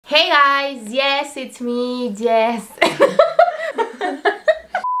Hey guys, yes, it's me, Jess.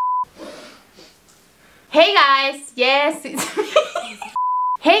 Hey guys, yes, it's me.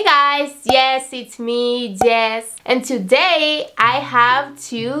 Hey guys, yes, it's me, Jess. And today I have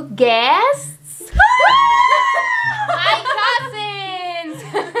two guests. My cousins.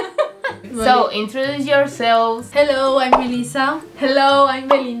 So introduce yourselves. Hello, I'm Melissa. Hello, I'm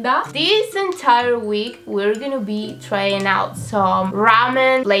Belinda. This entire week we're gonna be trying out some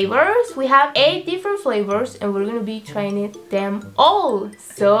ramen flavors. We have 8 different flavors and we're gonna be trying them all.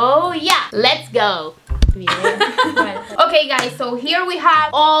 So yeah, let's go. Okay guys, so here we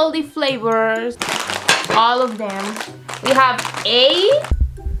have all the flavors, all of them. We have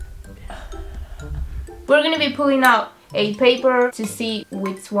we're gonna be pulling out a paper to see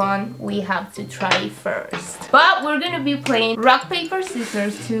which one we have to try first. But we're gonna be playing rock, paper,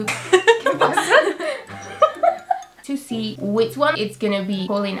 scissors to to see which one it's gonna be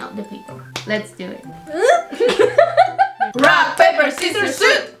pulling out the paper. Let's do it. Rock, paper, scissors,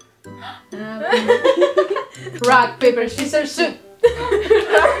 shoot! Rock, paper, scissors, shoot!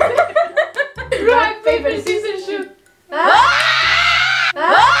 Rock, paper, scissors, shoot!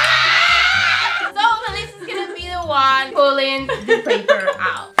 One pulling the paper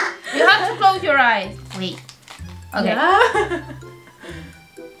out. You have to close your eyes. Wait. Okay. Yeah.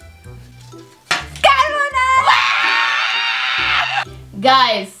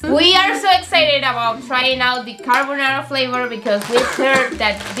 Guys, we are so excited about trying out the carbonara flavor because we've heard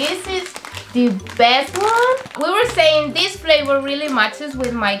that this is the best one. We were saying this flavor really matches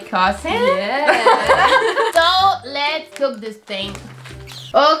with my cousin. Yeah. So let's cook this thing.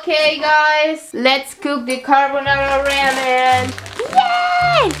 Okay guys, let's cook the carbonara ramen.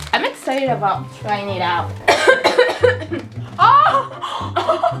 Yay! I'm excited about trying it out. Oh!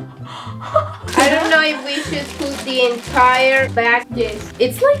 I don't know if we should cook the entire bag. Yes.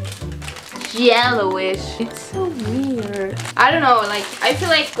 It's like yellowish. It's so weird. I don't know, like I feel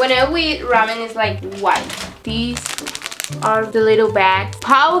like whenever we eat ramen it's like white. These are the little bags.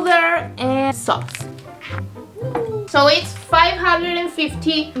 Powder and sauce. So it's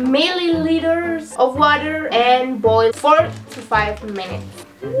 550 milliliters of water and boil 4 to 5 minutes.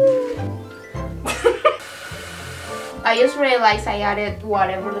 I just realized I added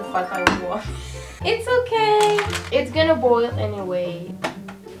whatever the fuck I want. It's okay. It's gonna boil anyway.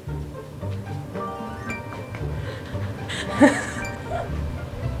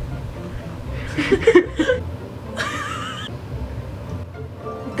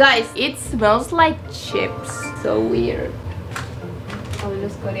 Guys, it smells like chips. So weird. Oh,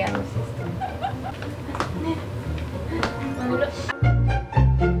 los coreanos.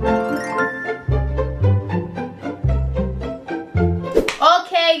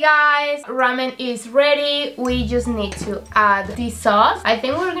 Okay guys, ramen is ready. We just need to add the sauce. I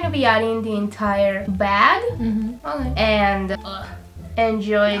think we're gonna be adding the entire bag. Okay. And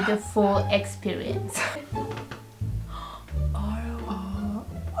enjoy the full experience.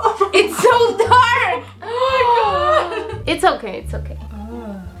 It's so dark! Oh my god! It's okay, it's okay.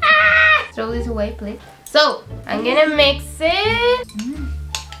 Ah! Throw this away, please. So, I'm gonna mix it.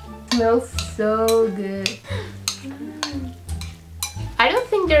 Smells so good. I don't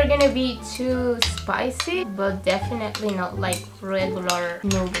think they're gonna be too spicy, but definitely not like regular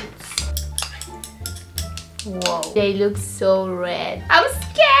noodles. Whoa, they look so red. I'm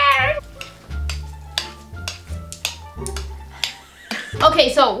scared!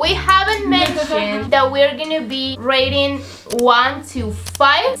 Okay, so we haven't mentioned that we're gonna be rating 1 to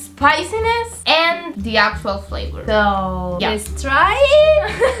 5 spiciness and the actual flavor. So yeah, let's try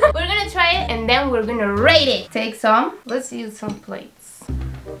it. We're gonna try it and then we're gonna rate it. Take some. Let's use some plates.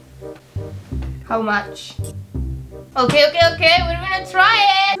 How much? Okay, we're gonna try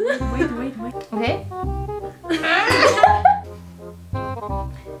it. Wait. Okay.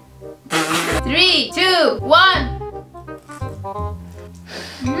 3, 2, 1.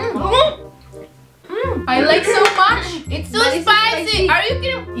 I like so much. It's so spicy. Are you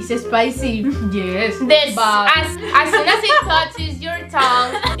kidding? It's spicy. Yes. This but as soon as it touches your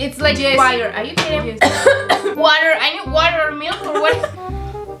tongue, it's like fire. Are you kidding? Yes. Water. I need water or milk or what?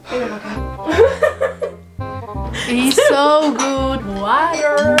 It's so good.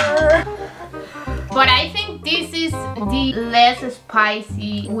 Water. But I think this is the less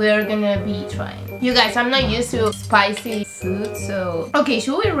spicy we're gonna be trying. You guys, I'm not used to spicy food, so... Okay,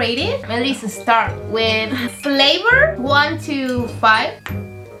 should we rate it? At least start with flavor, 1 to 5.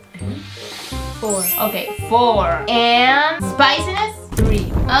 4. Okay, 4. And spiciness?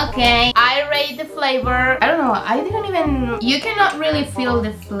 3. Okay, I rate the flavor. I don't know, I didn't even... You cannot really feel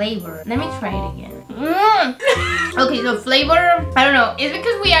the flavor. Let me try it again. Okay, so flavor, I don't know. It's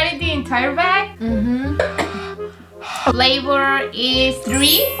because we added entire bag. Flavor is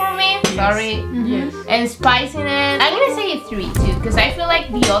 3 for me. Sorry. Yes. And spiciness, I'm gonna say 3 too, because I feel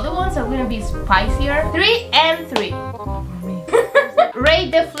like the other ones are gonna be spicier. 3 and 3.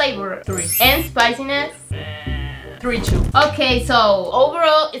 Rate the flavor. 3. And spiciness. 3 too. Okay, so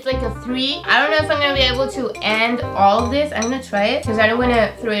overall it's like a 3. I don't know if I'm gonna be able to end all of this. I'm gonna try it because I don't want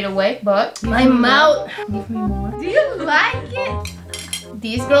to throw it away, but my mouth. Give me more. Do you like it?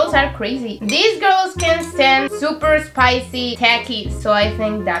 These girls are crazy. These girls can stand super spicy tacky, so I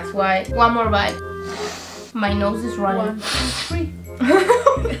think that's why. One more bite. My nose is running. 1, 2, 3.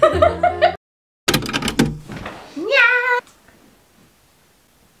 Yeah.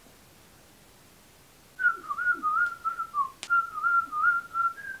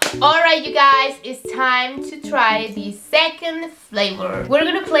 Alright you guys, it's time to try the second flavor. We're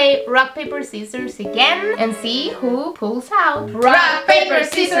gonna play rock, paper, scissors again and see who pulls out. Rock, paper,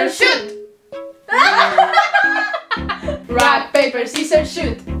 scissors, shoot! Rock, paper, scissors,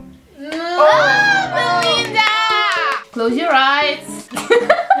 shoot. Oh, Belinda! Close your eyes.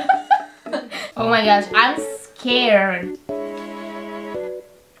 Oh my gosh, I'm scared.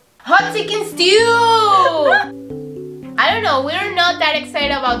 Hot chicken stew! I don't know, we're not that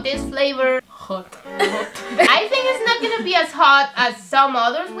excited about this flavor. Hot. I think it's not gonna be as hot as some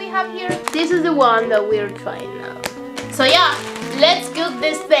others we have here. This is the one that we're trying now. So yeah, let's cook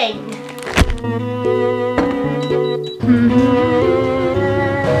this thing.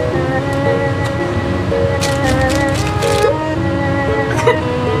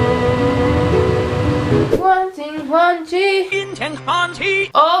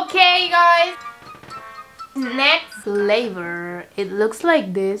 Okay guys, next flavor. It looks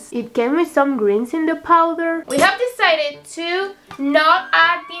like this. It came with some greens in the powder. We have decided to not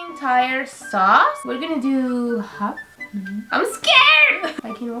add the entire sauce. We're gonna do half. I'm scared.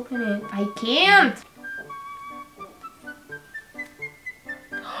 I can open it. I can't.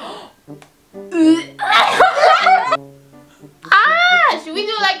 Ah, should we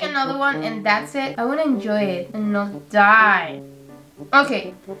do like another one and that's it? I want to enjoy it and not die.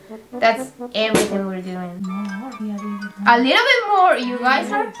 Okay, that's everything we're doing. A little bit more. You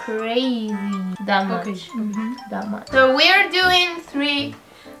guys are crazy. That much. Okay. That much. So we're doing 3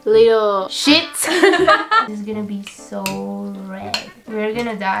 little shits. This is gonna be so red. We're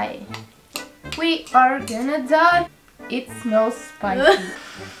gonna die. We are gonna die. It smells spicy.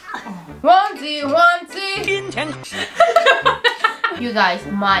 1, 2, 1, 2. You guys,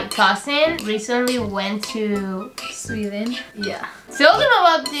 my cousin recently went to Sweden. Yeah. Tell them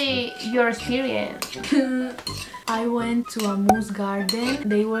about your experience. I went to a moose garden.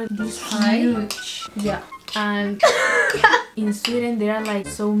 They were this high. Huge. Yeah. And in Sweden there are like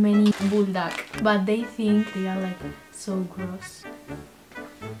so many bulldog, but they think they are like so gross.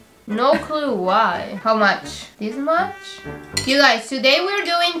 No clue why. How much? This much? You guys, today we're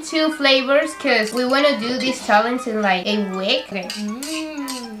doing 2 flavors because we want to do this challenge in like a week. Okay.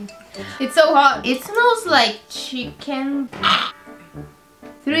 It's so hot. It smells like chicken.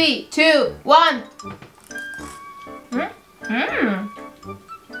 3, 2, 1.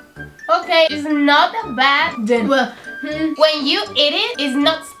 Okay, it's not that bad. Then Well, when you eat it, it's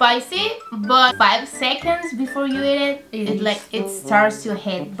not spicy, but 5 seconds before you eat it, it starts to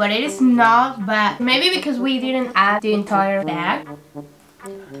hit. But it is not bad. Maybe because we didn't add the entire bag.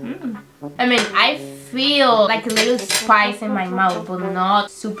 I mean, I feel like a little spice in my mouth, but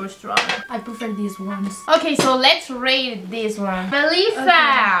not super strong. I prefer these ones. Okay, so let's rate this one.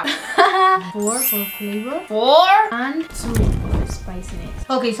 Melissa! Okay. 4 for flavor 4? and 2 for spiciness.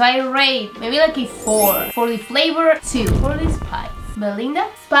 Okay, so I rate maybe like a 4. For the flavor, 2. For the spice. Belinda?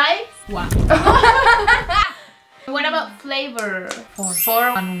 Spice? 1. What about flavor? 4.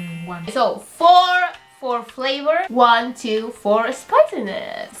 4. 1, 1. So 4 for flavor, 1, 2 for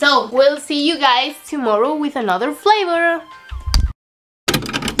spiciness. So we'll see you guys tomorrow with another flavor.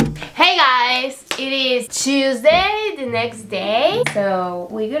 Hey guys, it is Tuesday, the next day, so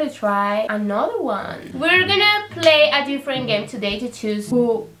we're gonna try another one. We're gonna play a different game today to choose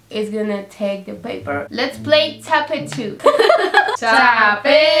who is gonna take the paper. Let's play Tape 2.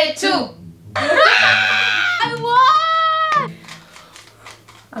 Tape 2. I won!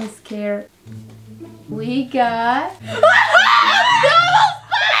 I'm scared. We got double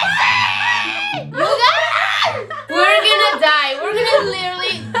spicy! You guys! We're gonna die. We're gonna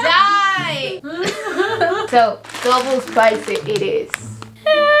literally die. So, double spicy it is.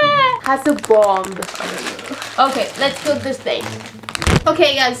 Has a bomb. Okay, let's cook this thing.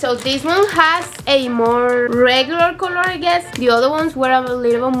 Okay guys, so this one has a more regular color, I guess. The other ones were a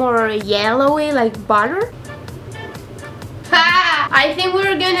little bit more yellowy, like butter. Ha! I think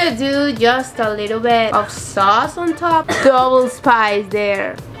we're gonna do just a little bit of sauce on top. Double spice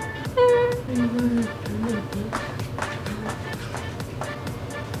there.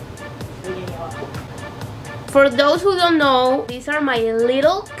 For those who don't know, these are my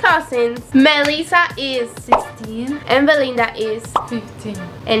little cousins. Melissa is 16 and Belinda is 15.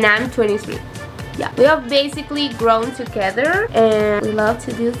 and I'm 23. Yeah, we have basically grown together and we love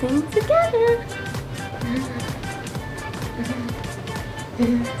to do things together.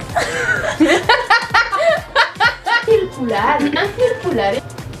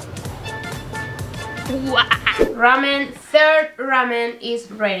 Wow. Ramen, third ramen is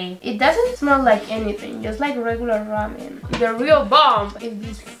ready. It doesn't smell like anything, just like regular ramen. The real bomb is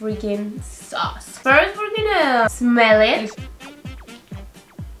this freaking sauce. First, we're gonna smell it.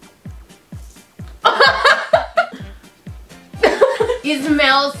 It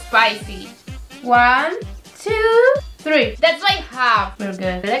smells spicy. 1, 2, 3. That's like half. We're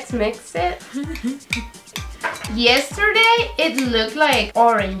good. Let's mix it. Yesterday it looked like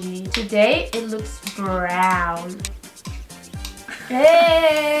orangey. Today it looks brown.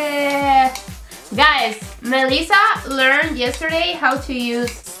 Hey. Guys, Melissa learned yesterday how to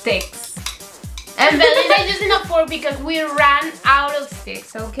use sticks. And Belinda is using a fork because we ran out of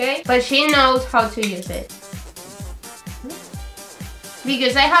sticks, okay? But she knows how to use it.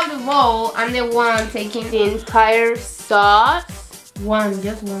 Because I have the bowl, I'm the one taking the entire sauce.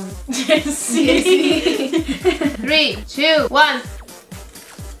 Just one. Yes. 3, 2, 1.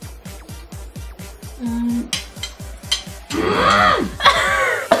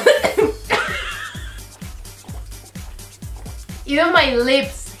 Even my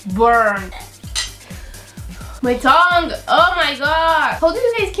lips burn. My tongue. Oh my god. How do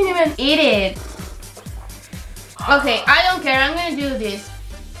you guys can even eat it? Okay, I don't care. I'm gonna do this.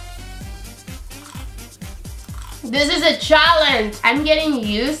 This is a challenge. I'm getting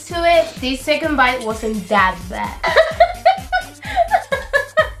used to it. This second bite wasn't that bad.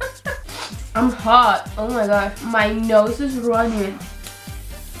 I'm hot. Oh my god. My nose is running.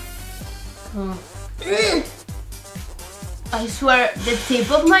 I swear, the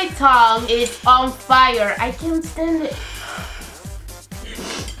tip of my tongue is on fire. I can't stand it.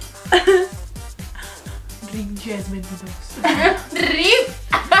 Drink Jasmine noodles. Rip.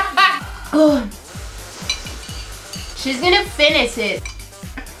 Oh. She's gonna finish it.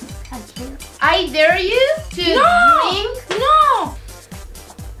 I dare you to drink. No!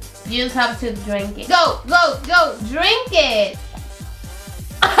 You just have to drink it. Go, go, go, drink it.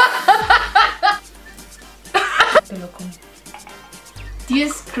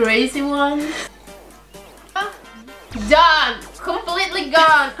 This crazy one. Done. Completely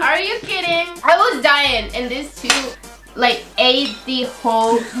gone. Are you kidding? I was dying and this too like ate the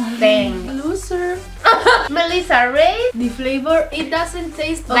whole thing. Loser. Melissa, rate the flavor, it doesn't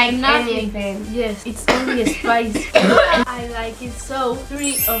taste like nothing. anything. Yes, it's only a spice. I like it so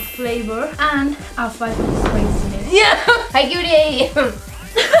 3 of flavor and a 5 of spiciness. Yeah, I give it an 8.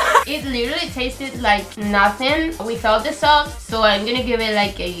 It literally tasted like nothing without the sauce, so I'm gonna give it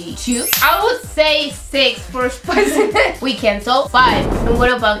like a 2. I would say 6 for spiciness. We cancel 5. And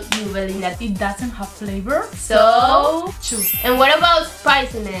what about you, Belinda? It doesn't have flavor, So 2. And what about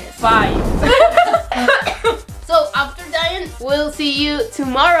spiciness? 5. So after dying, we'll see you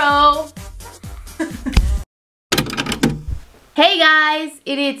tomorrow. Hey guys,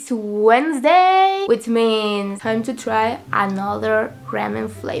 it is Wednesday, which means time to try another ramen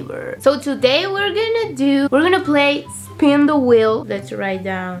flavor. So today we're gonna play spin the wheel. Let's write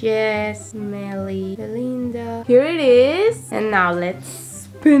down Jess, Melly, Belinda. Here it is. And now let's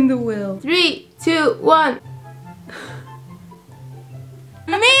spin the wheel. 3, 2, 1.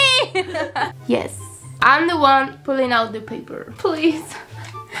 Me! Yes. I'm the one pulling out the paper. Please.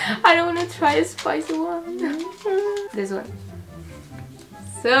 I don't want to try a spicy one. This one.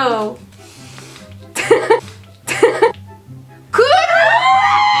 So.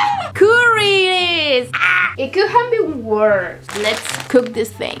 Curry it is! It could have been worse. Let's cook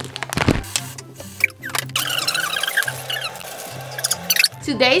this thing.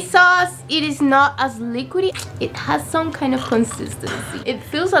 Today's sauce, it is not as liquidy. It has some kind of consistency. It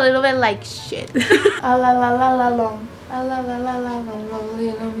feels a little bit like shit. Ah la la la la long. Ah la la la la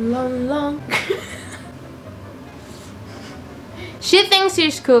long long. She thinks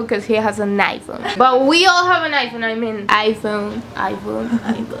she's cool because he has an iPhone. But we all have an iPhone. I mean, iPhone.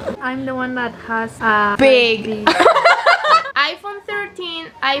 I'm the one that has a big. iPhone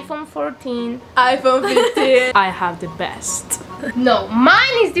 13, iPhone 14, iPhone 15. I have the best. No,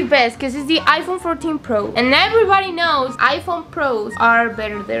 mine is the best because it's the iPhone 14 Pro. And everybody knows iPhone Pros are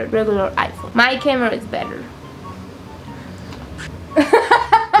better than regular iPhone. My camera is better.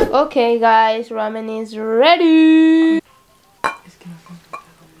 Okay guys, ramen is ready.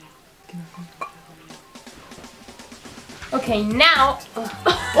 Okay, now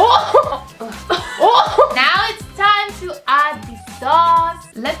now it's time to add the sauce.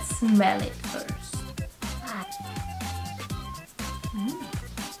 Let's smell it first.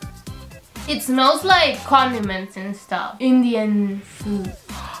 It smells like condiments and stuff. Indian food.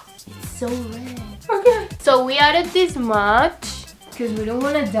 It's so red. Okay. So we added this much because we don't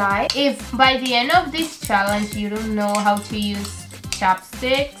want to die. If by the end of this challenge you don't know how to use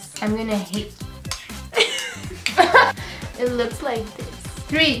chopsticks, I'm gonna hit. It looks like this.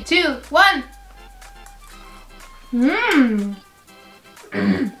 3, 2, 1. Mmm.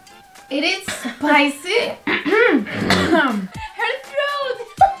 It is spicy. Her throat.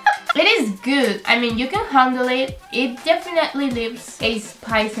 It is good. I mean, you can handle it. It definitely leaves a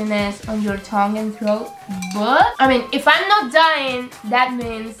spiciness on your tongue and throat. But, I mean, if I'm not dying, that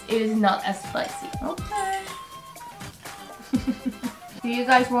means it is not as spicy. Okay. Do you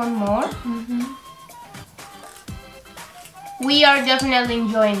guys want more? We are definitely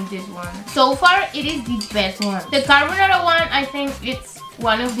enjoying this one. So far, it is the best one. The carbonara one, I think it's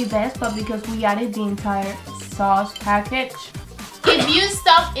one of the best, but because we added the entire sauce package. If you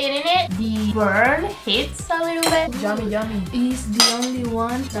stop eating it, the burn hits a little bit. Yummy, yummy. It's the only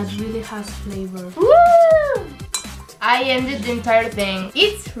one that really has flavor. Woo! I ended the entire thing.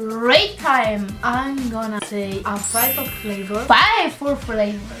 It's rate time. I'm gonna say a 5 of flavor. 5 for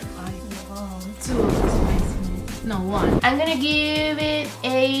flavor. 5. Wow. 2 of spiciness. No, 1. I'm gonna give it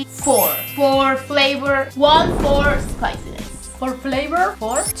a 4 for flavor, 1 for spiciness. For flavor,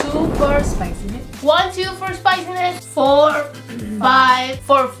 4. 2 for spiciness. 1, 2 for spiciness, 4, 5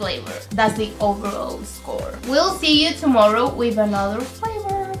 for flavor. That's the overall score. We'll see you tomorrow with another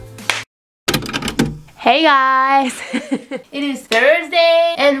flavor. Hey guys! It is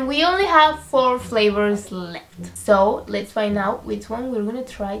Thursday and we only have 4 flavors left. So let's find out which one we're gonna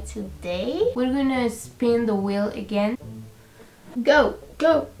try today. We're gonna spin the wheel again. Go,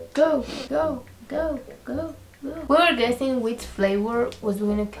 go, go, go, go, go. We were guessing which flavor was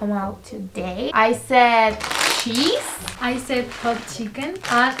going to come out today. I said cheese. I said hot chicken.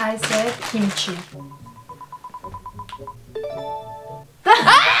 And I said kimchi.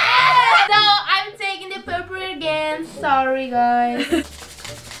 So I'm taking the pepper again. Sorry guys.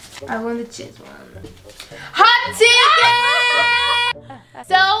 I want the cheese one. Hot chicken!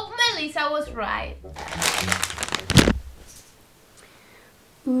 So Melissa was right.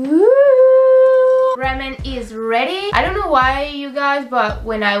 Ooh. Ramen is ready. I don't know why you guys, but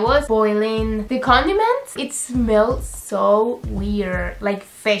when I was boiling the condiments, it smelled so weird, like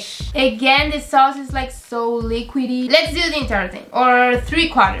fish. Again, the sauce is like so liquidy. Let's do the entire thing, or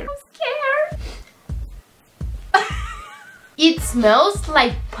 3/4. I'm scared. It smells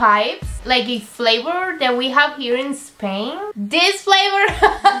like pipes, like a flavor that we have here in Spain. This flavor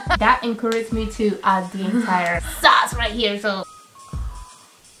that encouraged me to add the entire sauce right here. So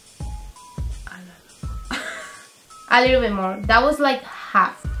a little bit more. That was like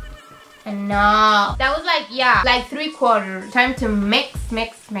half. And no, that was like, yeah, like 3/4. Time to mix,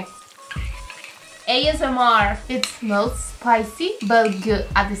 mix, mix. ASMR. It smells spicy, but good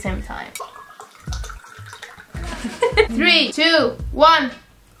at the same time. 3, 2, 1.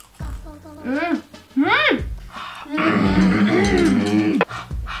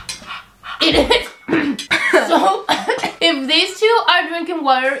 It is so. If these two are drinking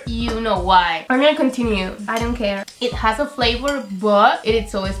water, you know why. I'm gonna continue. I don't care. It has a flavor, but it is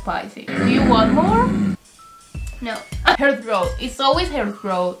so spicy. Do you want more? No. Her throat. It's always her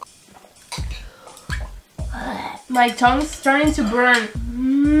throat. My tongue's starting to burn.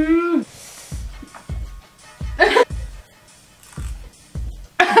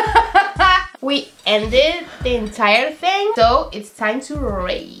 We ended the entire thing, so it's time to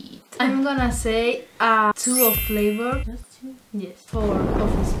rate. I'm gonna say 2 of flavor. Just 2? Yes. 4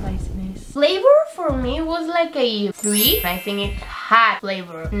 of spiciness. Flavor for me was like a 3. I think it had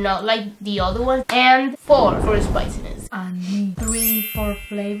flavor, not like the other one. And 4 for spiciness. And me. 3 for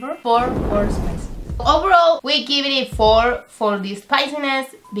flavor, 4 for spiciness. Overall, we give it a 4 for the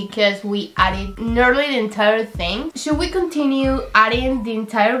spiciness because we added nearly the entire thing. Should we continue adding the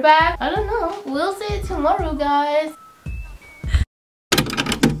entire bag? I don't know. We'll see it tomorrow, guys.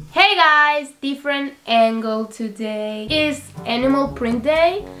 Hey guys, different angle today. It's animal print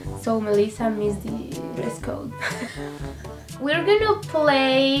day, so Melissa missed the dress code. We're gonna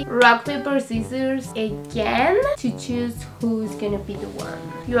play rock, paper, scissors again to choose who's gonna be the one.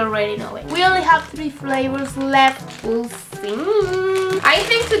 You already know it. We only have 3 flavors left. We'll see. I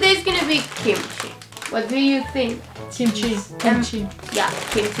think today's gonna be kimchi. What do you think? Kimchi. Kimchi. Yeah,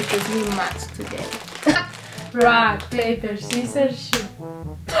 kimchi because we match today. Rock, paper, scissors, shoot.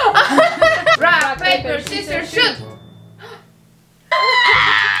 Rock, paper, scissors, shoot!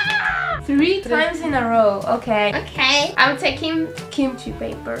 3 times in a row. Okay. Okay. I'm taking kimchi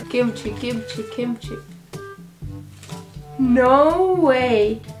paper. Kimchi, kimchi, kimchi. No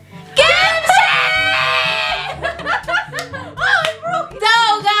way. Kimchi! Oh, it broke.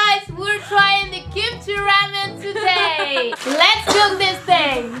 So, guys, we're trying the kimchi ramen today. Let's cook this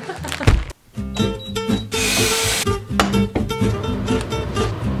thing.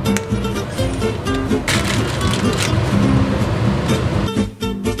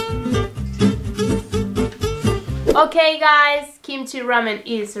 Okay guys, kimchi ramen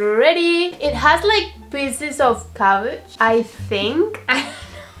is ready. It has like pieces of cabbage, I think.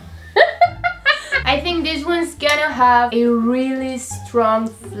 I think this one's gonna have a really strong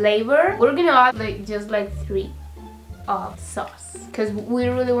flavor. We're gonna add like just like 3 of sauce because we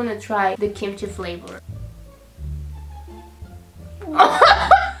really want to try the kimchi flavor.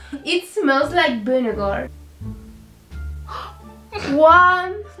 It smells like vinegar.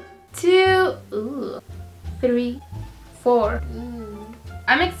 1, 2, ooh. 3, 4.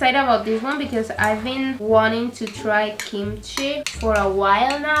 I'm excited about this one because I've been wanting to try kimchi for a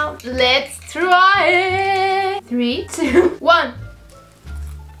while now. Let's try it! 3, 2, 1.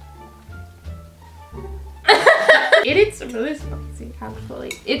 It is really spicy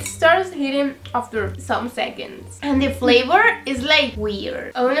actually. It starts hitting after some seconds. And the flavor is like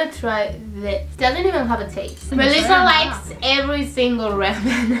weird. I wanna try this. It doesn't even have a taste. Melissa likes every single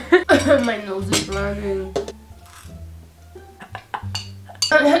ramen. My nose is running.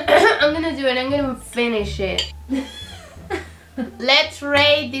 I'm gonna do it. I'm gonna finish it. Let's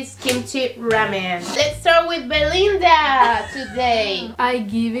rate this kimchi ramen. Let's start with Belinda today. I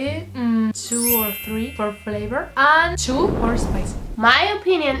give it 2 or 3 for flavor and 2 for spicy. My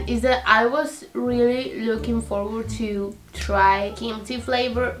opinion is that I was really looking forward to try kimchi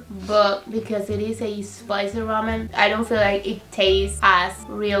flavor, but because it is a spicy ramen, I don't feel like it tastes as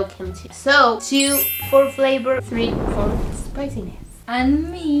real kimchi. So 2 for flavor, 3 for spiciness. And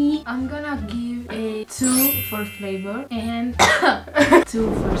me, I'm gonna give a 2 for flavor and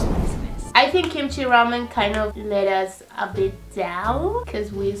 2 for spiciness. I think kimchi ramen kind of let us a bit down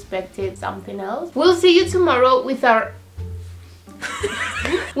because we expected something else. We'll see you tomorrow with our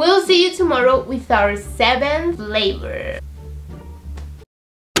 7th flavor.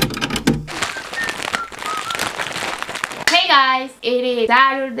 Hey guys, it is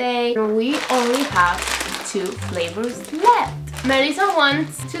Saturday and we only have 2 flavors left. Melissa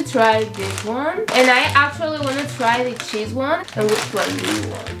wants to try this one and I actually want to try the cheese one. And which one do you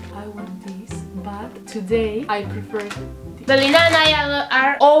want? I want this, but today I prefer this. Belinda and I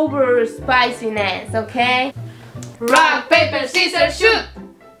are over spiciness, okay? Rock, paper, scissors, shoot!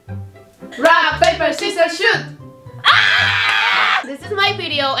 Rock, paper, scissors, shoot! Ah! This is my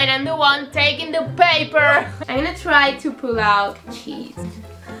video and I'm the one taking the paper. I'm gonna try to pull out cheese.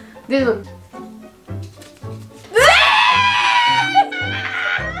 This one.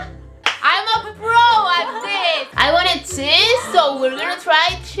 I'm a pro at this. I wanted cheese, so we're gonna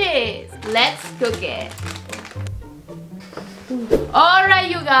try cheese. Let's cook it. Alright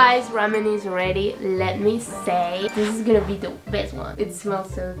you guys, ramen is ready. Let me say, this is gonna be the best one. It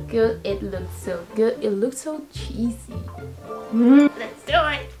smells so good, it looks so good, it looks so cheesy. Let's do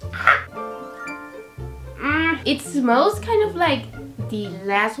it. It smells kind of like the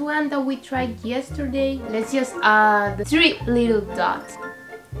last one that we tried yesterday. Let's just add 3 little dots.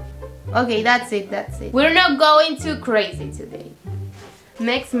 Okay, that's it, that's it. We're not going too crazy today.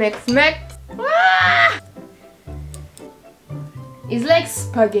 Mix, mix, mix. Ah! It's like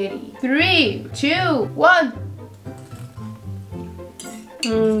spaghetti. 3, 2, 1.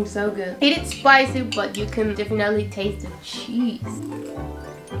 So good. It is spicy, but you can definitely taste the cheese.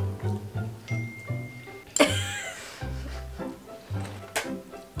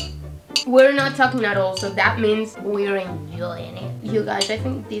 We're not talking at all, so that means we're enjoying it. You guys, I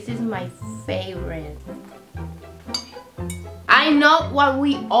think this is my favorite. I know what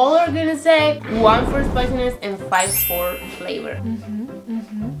we all are gonna say. 1 for spiciness and 5 for flavor.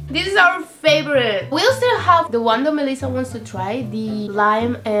 This is our favorite. We'll still have the one that Melissa wants to try, the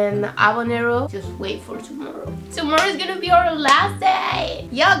lime and habanero. Just wait for tomorrow. Tomorrow is gonna be our last day.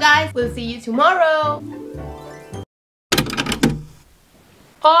 Yeah, guys, we'll see you tomorrow.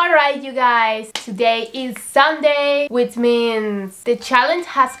 Alright you guys, today is Sunday, which means the challenge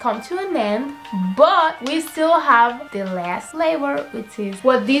has come to an end, but we still have the last flavor, which is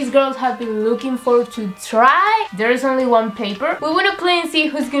what these girls have been looking for to try. There's only one paper. We want to play and see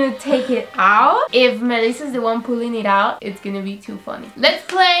who's gonna take it out. If Melissa's the one pulling it out, it's gonna be too funny. Let's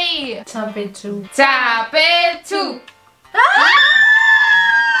play! Tap it too. Tap it too!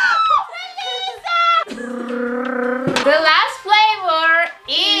 The last flavor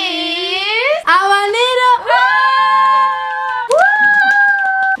is Habanero.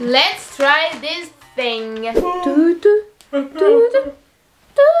 Let's try this thing.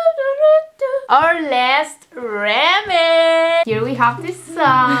 Our last ramen. Here we have the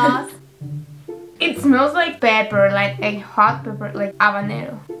sauce. It smells like pepper, like a hot pepper, like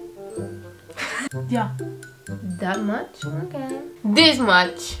habanero. Yeah. That much? Okay. This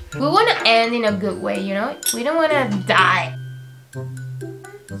much. We want to end in a good way, you know? We don't want to die.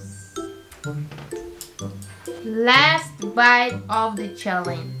 Last bite of the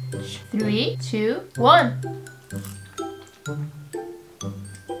challenge. 3, 2, 1.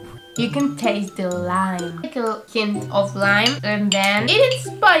 You can taste the lime. Like a hint of lime, and then it is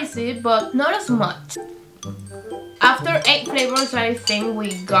spicy, but not as much. After 8 flavors, I think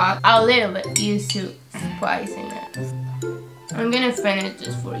we got a little bit used to spiciness. I'm gonna finish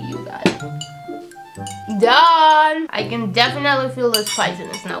this for you guys. Done! I can definitely feel the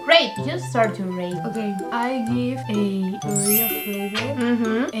spiciness now. Rate! Just start to rate. Okay, I give a real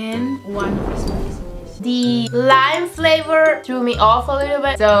flavor and 1 for spiciness. The lime flavor threw me off a little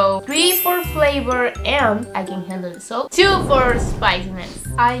bit, so 3 for flavor and I can handle it. So 2 for spiciness.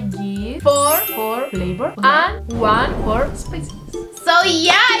 I give 4 for flavor and 1 for spiciness. so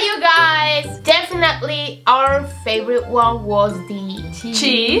yeah, you guys, definitely our favorite one was the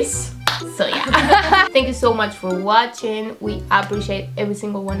cheese. So yeah, thank you so much for watching. We appreciate every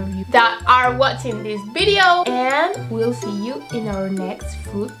single one of you that are watching this video, and we'll see you in our next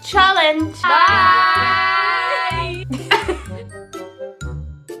food challenge. Bye!